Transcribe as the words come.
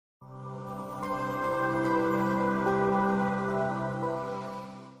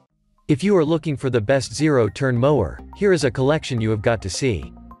If you are looking for the best zero-turn mower, here is a collection you have got to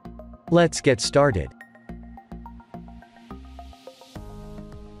see. Let's get started.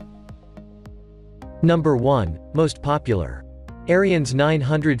 Number 1, most popular. Ariens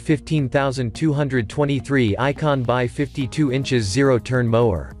 915223 Icon by 52 inches zero-turn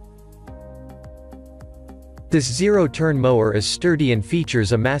mower. This zero-turn mower is sturdy and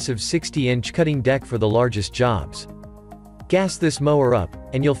features a massive 60-inch cutting deck for the largest jobs. Gas this mower up,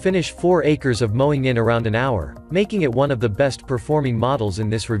 and you'll finish 4 acres of mowing in around an hour, making it one of the best performing models in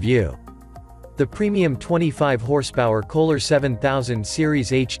this review. The premium 25 horsepower Kohler 7000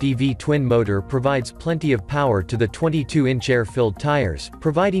 series HDV twin motor provides plenty of power to the 22-inch air-filled tires,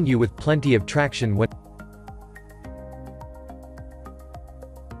 providing you with plenty of traction when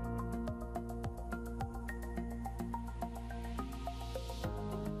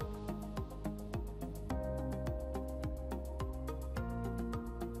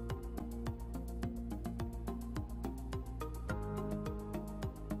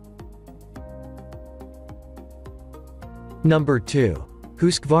Number 2.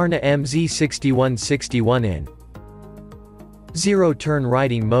 Husqvarna MZ6161N Zero-turn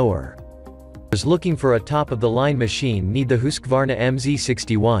riding mower. Those looking for a top-of-the-line machine need the Husqvarna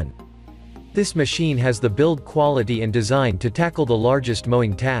MZ61. This machine has the build quality and design to tackle the largest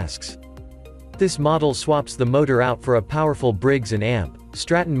mowing tasks. This model swaps the motor out for a powerful Briggs & Amp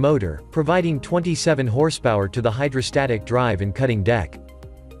Stratton motor, providing 27 horsepower to the hydrostatic drive and cutting deck.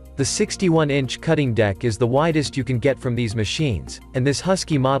 The 61-inch cutting deck is the widest you can get from these machines, and this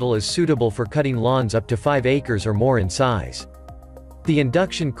Husky model is suitable for cutting lawns up to 5 acres or more in size. The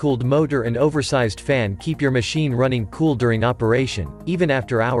induction-cooled motor and oversized fan keep your machine running cool during operation, even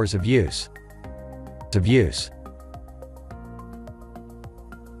after hours of use.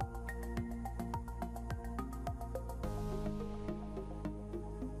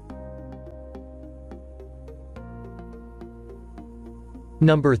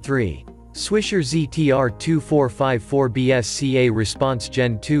 Number 3. Swisher ZTR2454BS CA Response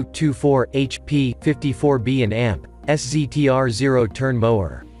Gen 2 24 HP 54B and amp SZTR zero-turn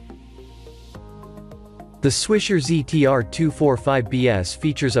mower. The Swisher ZTR245BS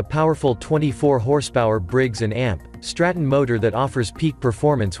features a powerful 24 horsepower Briggs & Amp Stratton motor that offers peak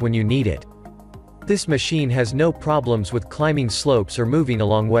performance when you need it. This machine has no problems with climbing slopes or moving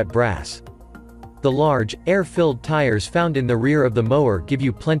along wet grass. The large, air-filled tires found in the rear of the mower give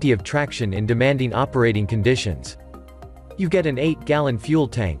you plenty of traction in demanding operating conditions. You get an 8-gallon fuel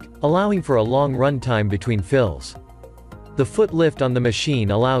tank, allowing for a long run time between fills. The foot lift on the machine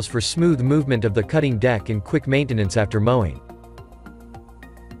allows for smooth movement of the cutting deck and quick maintenance after mowing.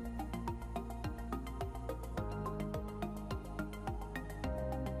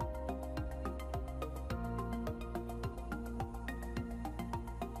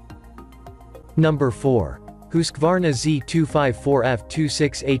 Number 4. Husqvarna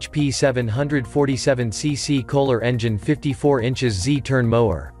Z254F26 HP 747cc Kohler engine 54 inches Z-turn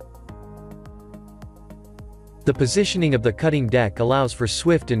mower. The positioning of the cutting deck allows for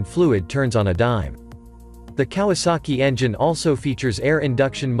swift and fluid turns on a dime. The Kawasaki engine also features air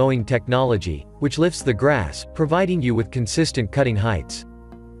induction mowing technology, which lifts the grass, providing you with consistent cutting heights.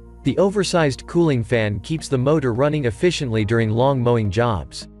 The oversized cooling fan keeps the motor running efficiently during long mowing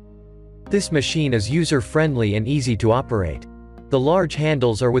jobs. This machine is user-friendly and easy to operate. The large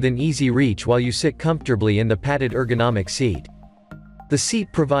handles are within easy reach while you sit comfortably in the padded ergonomic seat. The seat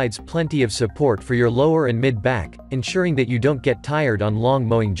provides plenty of support for your lower and mid-back, ensuring that you don't get tired on long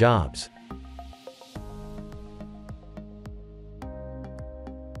mowing jobs.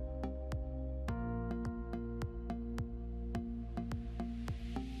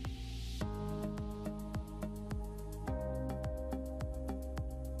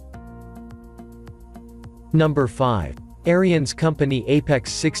 Number 5. Ariens Company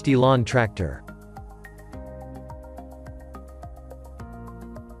Apex 60 Lawn Tractor.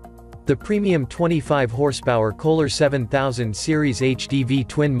 The premium 25 horsepower Kohler 7000 series HDV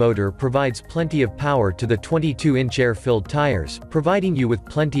twin motor provides plenty of power to the 22-inch air-filled tires, providing you with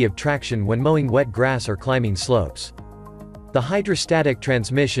plenty of traction when mowing wet grass or climbing slopes. The hydrostatic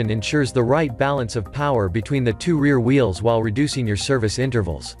transmission ensures the right balance of power between the 2 rear wheels while reducing your service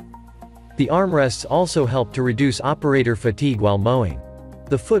intervals. The armrests also help to reduce operator fatigue while mowing.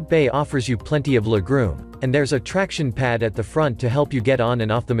 The foot bay offers you plenty of legroom, and there's a traction pad at the front to help you get on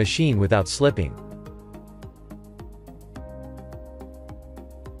and off the machine without slipping.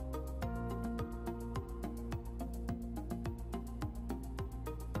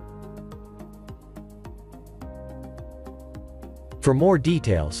 For more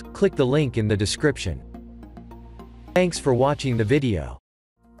details, click the link in the description. Thanks for watching the video.